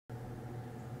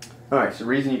Alright, so the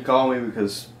reason you called me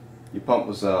because your pump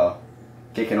was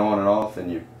kicking on and off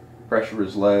and your pressure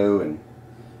was low and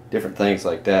different things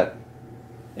like that.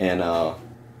 And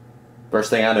first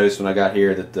thing I noticed when I got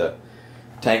here that the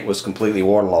tank was completely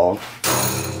waterlogged.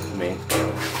 I mean,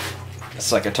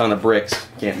 it's like a ton of bricks.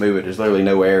 Can't move it. There's literally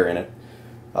no air in it.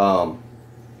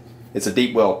 It's a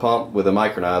deep well pump with a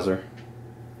micronizer,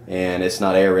 and it's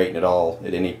not aerating at all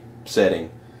at any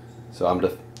setting. So I'm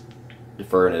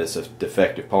deferring it as a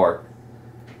defective part.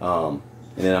 And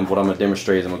then what I'm going to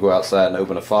demonstrate is I'm going to go outside and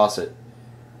open a faucet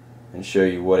and show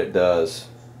you what it does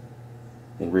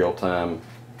in real time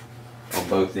on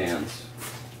both ends.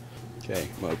 Okay,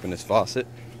 I'm going to open this faucet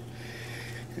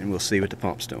and we'll see what the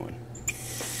pump's doing.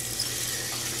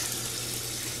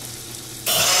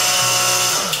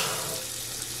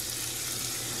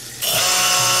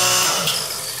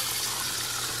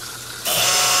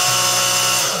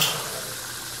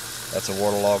 That's a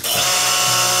waterlogged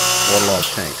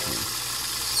tank.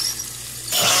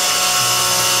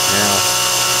 Now,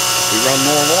 if we run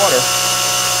more water,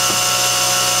 the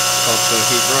pump's going to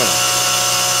keep running.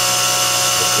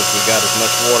 Because we got as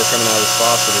much water coming out of this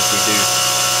faucet as we do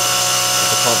that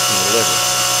the pump can deliver.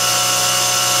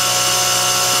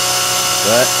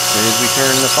 But as soon as we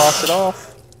turn the faucet off,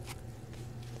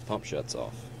 the pump shuts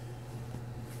off.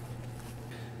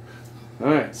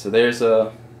 Alright, so there's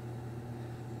a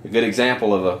good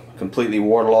example of a completely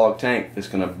waterlogged tank that's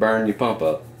going to burn your pump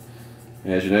up.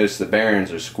 And as you notice, the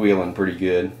bearings are squealing pretty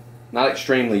good. Not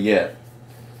extremely yet,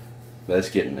 but it's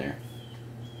getting there.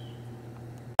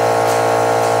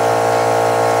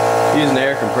 Using the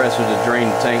air compressor to drain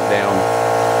the tank down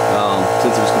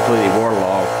since it was completely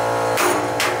waterlogged.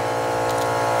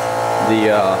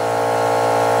 The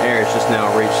air has just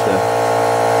now reached the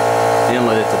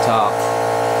inlet at the top.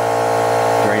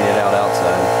 Drain it out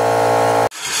outside.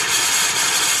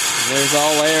 There's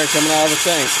all air coming out of the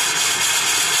tank.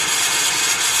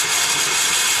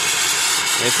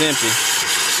 It's empty.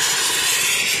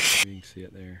 You can see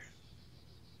it there.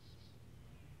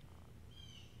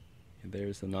 And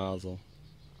there's the nozzle.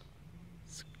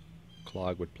 It's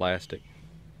clogged with plastic.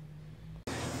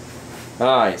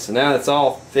 Alright, so now that's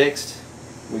all fixed.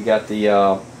 We got the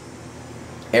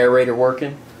aerator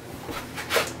working.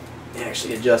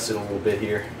 Actually adjust it a little bit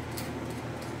here.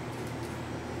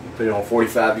 Put it on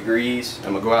 45 degrees.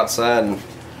 I'm going to go outside and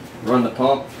run the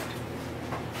pump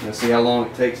and see how long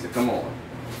it takes to come on.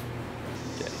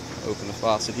 Okay, open the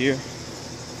faucet here.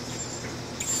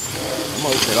 I'm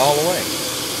going to open it all the way.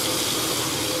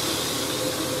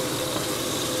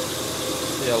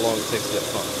 See how long it takes to get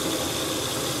pump.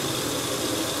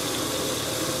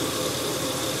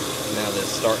 Now they're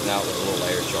starting out with a little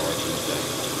air charge in the tank.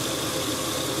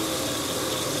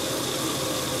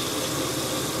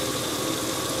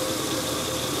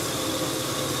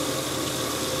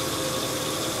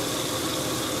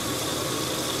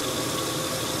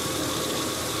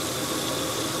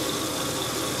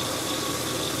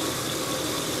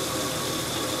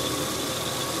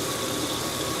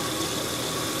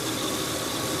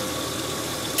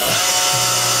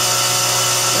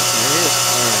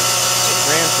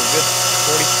 Good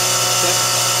 40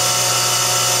 seconds.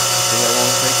 See how long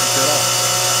it takes to shut off.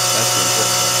 That's the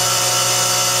important part.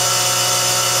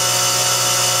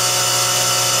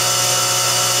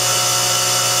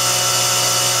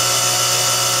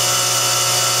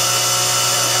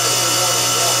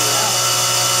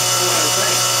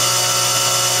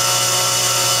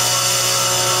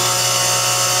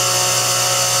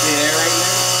 See the air right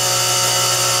there?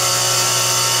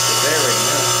 It's there right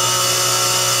now.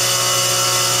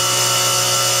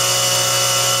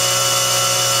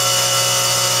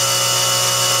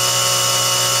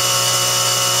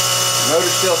 The motor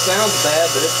still sounds bad,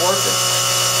 but it's working.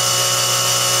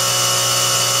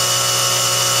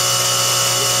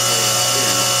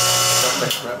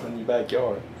 Right in your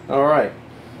backyard. Alright.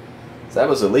 So that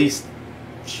was at least,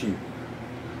 shoot,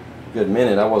 a good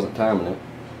minute. I wasn't timing it.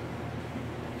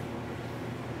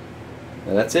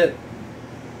 And that's it.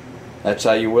 That's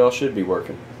how your well should be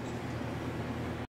working.